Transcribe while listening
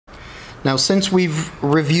Now, since we've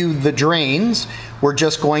reviewed the drains, we're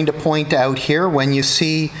just going to point out here, when you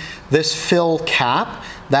see this fill cap,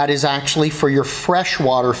 that is actually for your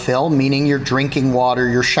freshwater fill, meaning your drinking water,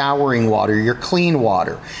 your showering water, your clean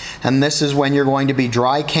water. And this is when you're going to be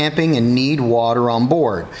dry camping and need water on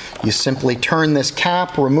board. You simply turn this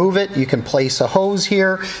cap, remove it, you can place a hose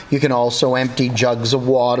here, you can also empty jugs of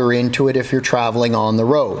water into it if you're traveling on the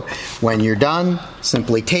road. When you're done,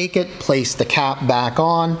 simply take it, place the cap back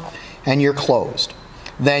on, and you're closed.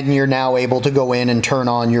 Then you're now able to go in and turn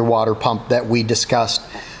on your water pump that we discussed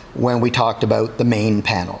when we talked about the main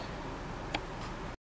panel.